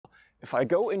if I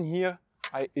go in here,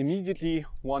 I immediately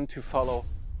want to follow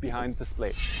behind this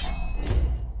blade.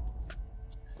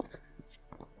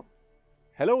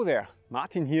 Hello there,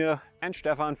 Martin here and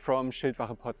Stefan from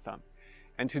Schildwache Potsdam.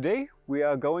 And today we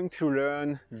are going to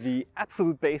learn the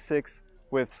absolute basics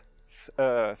with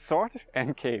sword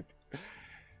and cape.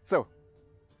 So,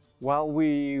 while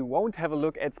we won't have a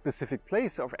look at specific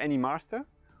plays of any master,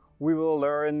 we will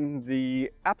learn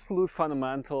the absolute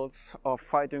fundamentals of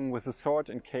fighting with a sword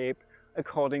and cape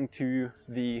according to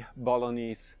the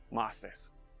Bolognese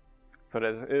masters. So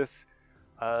that is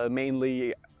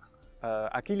mainly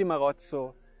Achille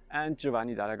Marozzo and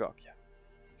Giovanni Dalla Gocchia.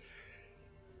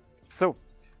 So,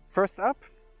 first up,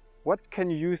 what can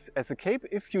you use as a cape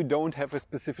if you don't have a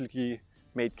specifically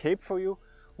made cape for you?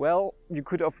 Well, you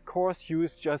could of course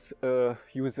use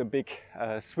a big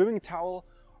swimming towel,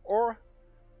 or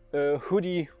a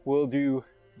hoodie will do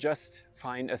just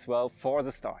fine as well for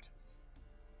the start.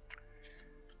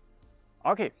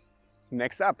 Okay,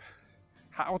 next up,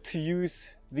 how to use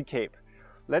the cape.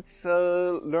 Let's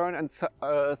learn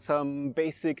some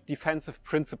basic defensive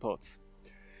principles.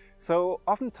 So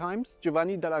oftentimes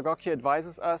Giovanni Dalla Gocchia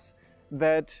advises us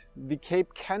that the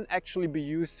cape can actually be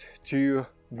used to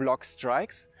block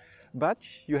strikes, but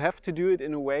you have to do it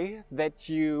in a way that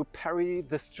you parry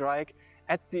the strike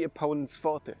at the opponent's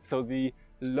forte, so the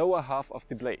lower half of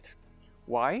the blade.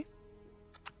 Why?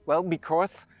 Well,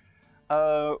 because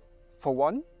for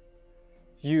one,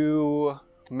 you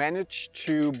manage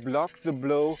to block the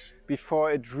blow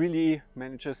before it really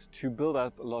manages to build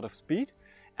up a lot of speed,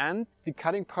 and the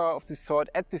cutting power of the sword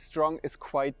at the strong is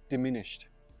quite diminished.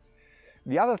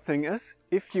 The other thing is,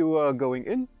 if you are going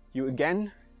in, you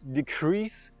again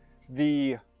decrease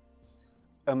the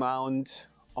amount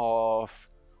of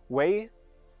way,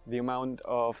 the amount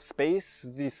of space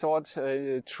the sword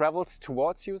travels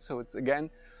towards you, so it's again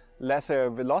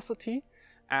lesser velocity.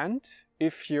 And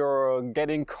if you're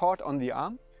getting caught on the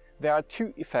arm, there are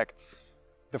two effects.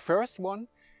 The first one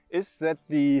is that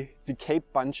the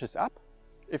cape bunches up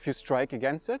if you strike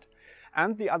against it,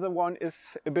 and the other one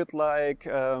is a bit like,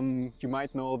 you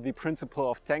might know the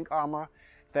principle of tank armor,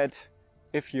 that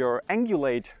if you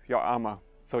angulate your armor,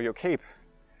 so your cape,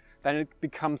 then it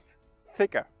becomes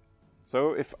thicker.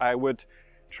 So if I would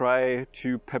try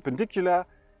to perpendicular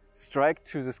strike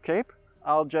to this cape,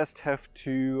 I'll just have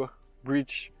to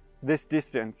reach this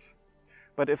distance.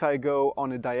 But if I go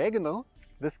on a diagonal,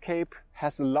 this cape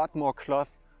has a lot more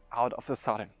cloth out of the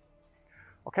sudden.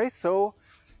 Okay, so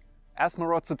as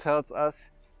Marozzo tells us,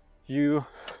 you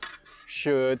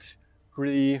should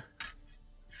really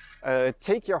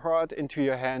take your heart into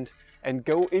your hand and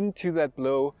go into that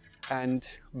blow and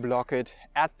block it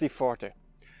at the forte.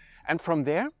 And from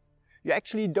there, you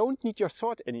actually don't need your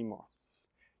sword anymore.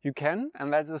 You can,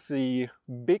 and that is the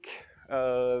big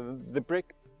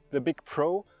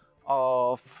pro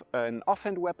of an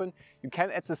offhand weapon, you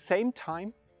can at the same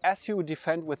time as you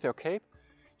defend with your cape,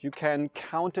 you can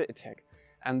counter attack.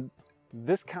 And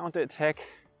this counter attack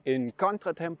in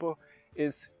contratempo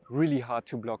is really hard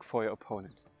to block for your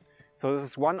opponent. So this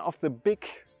is one of the big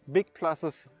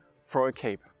pluses for a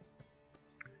cape.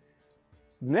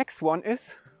 Next one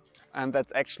is, and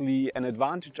that's actually an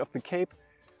advantage of the cape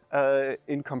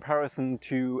in comparison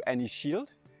to any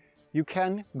shield, you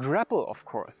can grapple, of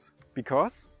course,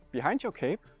 because behind your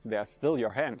cape there's still your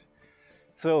hand.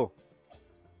 So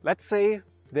let's say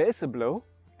there is a blow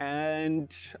and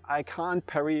I can't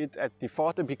parry it at the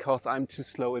forte because I'm too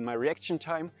slow in my reaction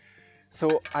time. So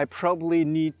I probably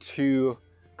need to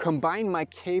combine my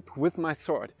cape with my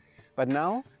sword. But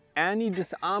now any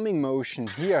disarming motion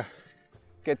here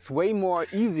gets way more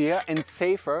easier and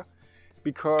safer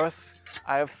because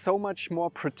I have so much more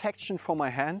protection for my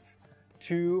hands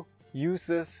to use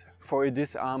this for a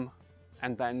disarm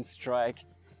and then strike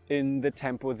in the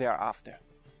tempo thereafter.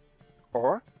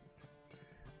 Or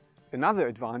another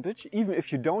advantage, even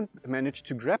if you don't manage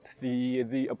to grab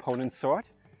the opponent's sword,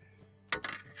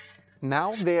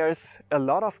 now there's a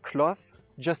lot of cloth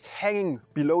just hanging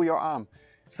below your arm.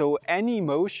 So any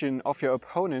motion of your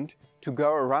opponent to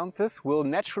go around this will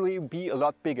naturally be a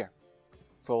lot bigger.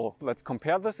 So let's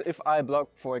compare this. If I block,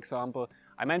 for example,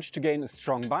 I managed to gain a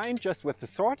strong bind just with the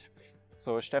sword.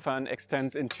 So Stefan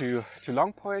extends into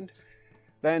long point.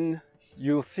 Then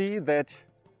you'll see that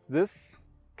this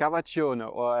cavazione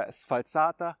or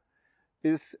sfalzata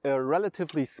is a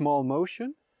relatively small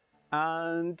motion,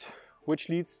 and which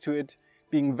leads to it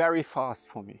being very fast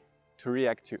for me to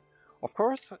react to. Of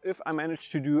course, if I manage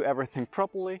to do everything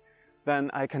properly, then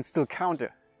I can still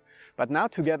counter. But now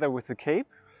together with the cape,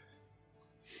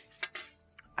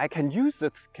 I can use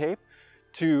this cape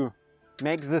to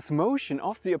makes this motion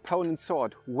of the opponent's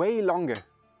sword way longer.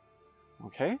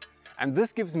 Okay? And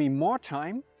this gives me more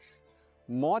time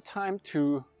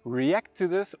to react to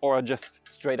this, or just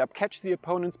straight up catch the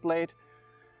opponent's blade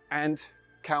and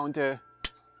counter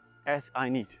as I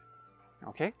need.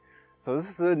 Okay? So this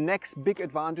is the next big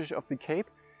advantage of the cape.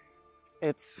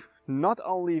 It's not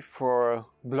only for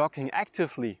blocking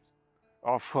actively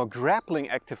or for grappling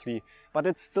actively, but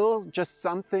it's still just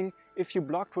something, if you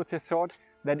block with your sword,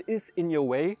 that is in your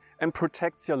way and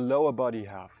protects your lower body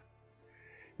half.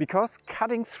 Because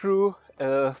cutting through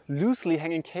a loosely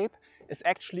hanging cape is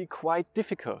actually quite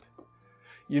difficult.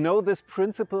 You know this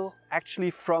principle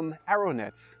actually from arrow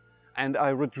nets, and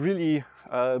I would really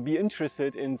be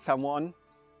interested in someone,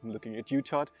 I'm looking at you,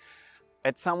 Todd,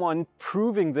 at someone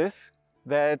proving this,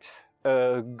 that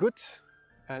a good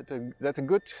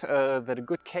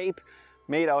cape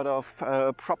made out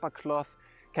of proper cloth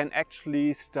can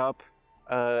actually stop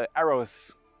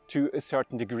arrows to a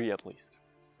certain degree at least.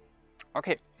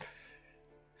 Okay,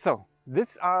 so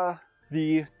these are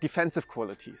the defensive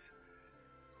qualities.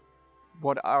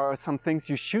 What are some things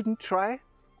you shouldn't try?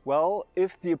 Well,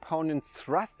 if the opponent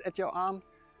thrusts at your arms,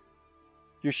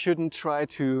 you shouldn't try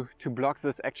to block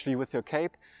this actually with your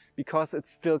cape, because it's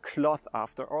still cloth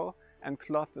after all, and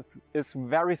cloth is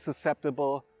very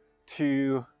susceptible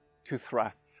to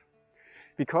thrusts.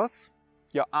 Because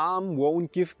your arm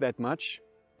won't give that much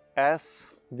as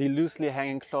the loosely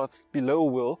hanging cloth below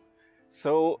will,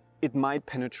 so it might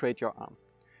penetrate your arm.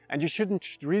 And you shouldn't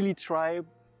really try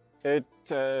it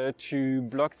to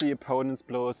block the opponent's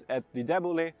blows at the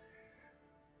déboulé,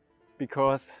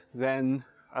 because then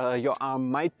your arm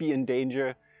might be in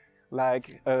danger,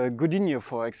 like Godinho,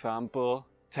 for example,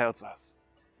 tells us.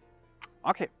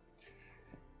 Okay,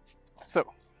 so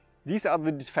these are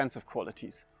the defensive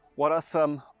qualities. What are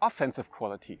some offensive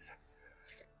qualities?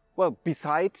 Well,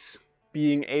 besides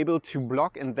being able to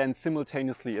block and then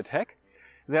simultaneously attack,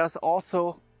 there's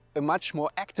also a much more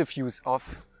active use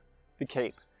of the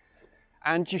cape.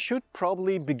 And you should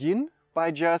probably begin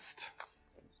by just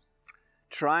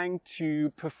trying to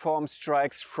perform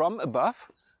strikes from above,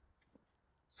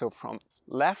 so from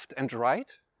left and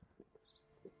right,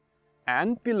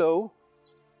 and below,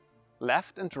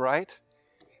 left and right.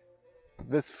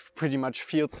 This pretty much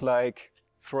feels like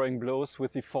throwing blows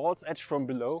with the false edge from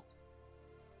below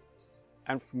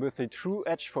and with the true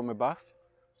edge from above,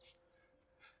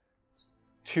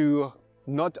 to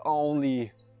not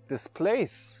only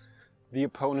displace the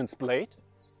opponent's blade,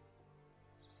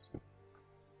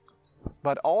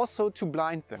 but also to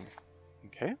blind them.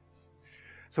 Okay?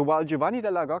 So while Giovanni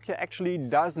della Gocchia actually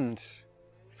doesn't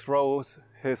throw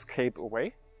his cape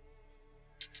away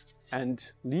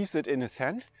and leaves it in his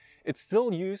hand, it's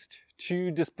still used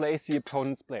to displace the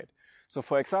opponent's blade. So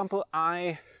for example,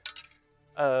 I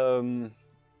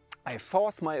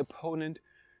force my opponent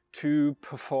to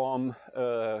perform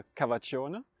a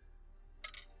cavazione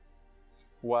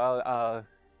while I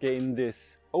gain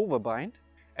this overbind.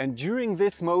 And during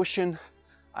this motion,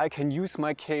 I can use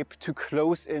my cape to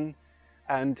close in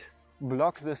and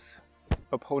block this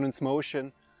opponent's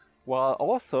motion, while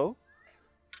also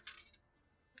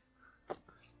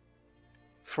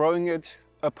throwing it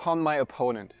upon my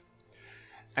opponent.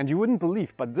 And you wouldn't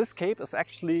believe, but this cape is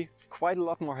actually quite a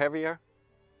lot more heavier.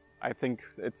 I think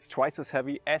it's twice as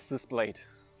heavy as this blade.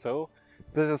 So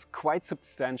this is quite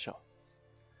substantial.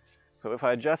 So if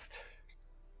I just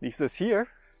leave this here,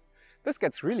 this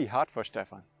gets really hard for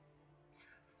Stefan.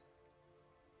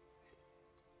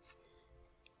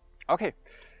 Okay,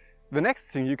 the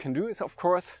next thing you can do is, of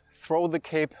course, throw the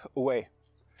cape away.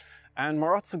 And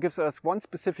Marcin gives us one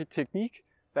specific technique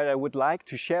that I would like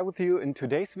to share with you in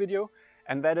today's video,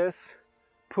 and that is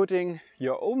putting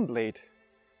your own blade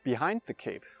behind the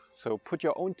cape. So put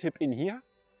your own tip in here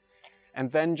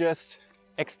and then just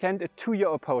extend it to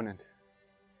your opponent.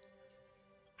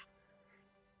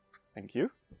 Thank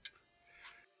you.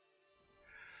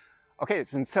 Okay,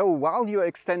 and so while you're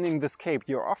extending this cape,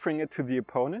 you're offering it to the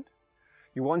opponent.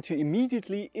 You want to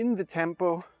immediately, in the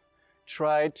tempo,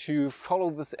 try to follow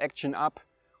this action up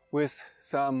with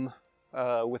some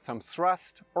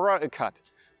thrust or a cut.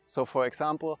 So for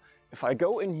example, if I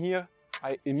go in here,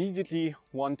 I immediately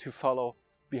want to follow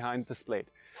behind this blade.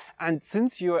 And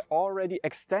since you're already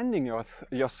extending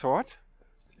your sword,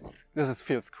 this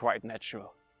feels quite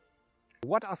natural.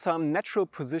 What are some natural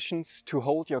positions to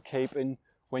hold your cape in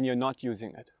when you're not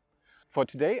using it? For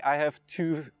today, I have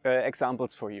two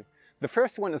examples for you. The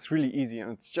first one is really easy,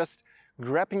 and it's just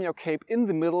grabbing your cape in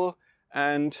the middle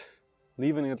and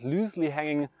leaving it loosely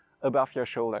hanging above your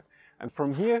shoulder. And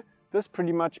from here, this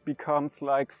pretty much becomes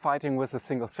like fighting with a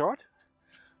single sword,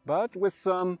 but with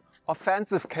some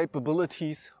offensive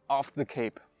capabilities of the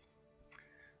cape.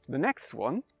 The next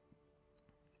one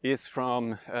is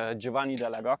from Giovanni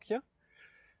della Gocchia,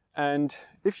 and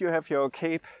if you have your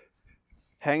cape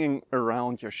hanging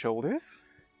around your shoulders,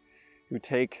 you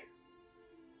take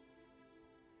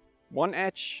one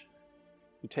edge,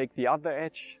 you take the other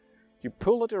edge, you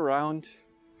pull it around,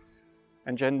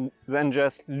 and then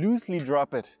just loosely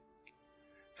drop it.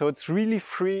 So it's really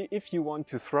free if you want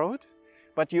to throw it,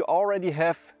 but you already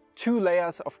have 2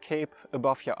 layers of cape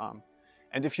above your arm.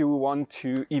 And if you want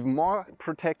to even more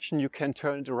protection, you can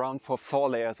turn it around for 4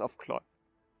 layers of cloth.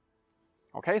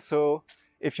 Okay, so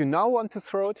if you now want to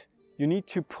throw it, you need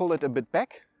to pull it a bit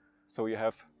back, so you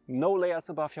have no layers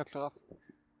above your cloth,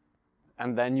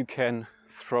 and then you can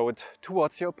throw it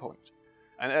towards your opponent.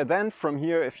 And then from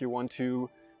here, if you want to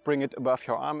bring it above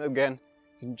your arm again,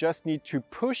 you just need to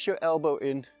push your elbow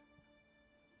in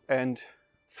and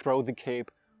throw the cape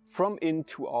from in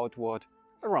to outward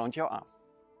around your arm.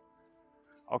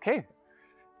 Okay,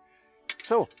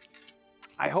 so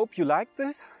I hope you liked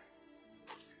this.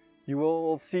 You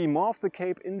will see more of the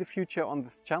cape in the future on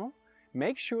this channel.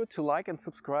 Make sure to like and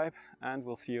subscribe, and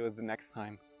we'll see you the next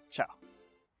time. Ciao.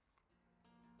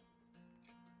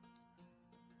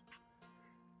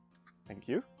 Thank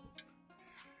you.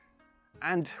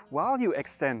 And while you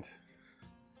extend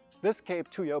this cape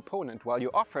to your opponent, while you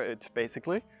offer it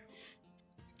basically,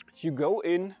 you go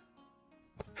in,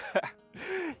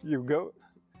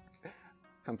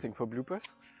 something for bloopers.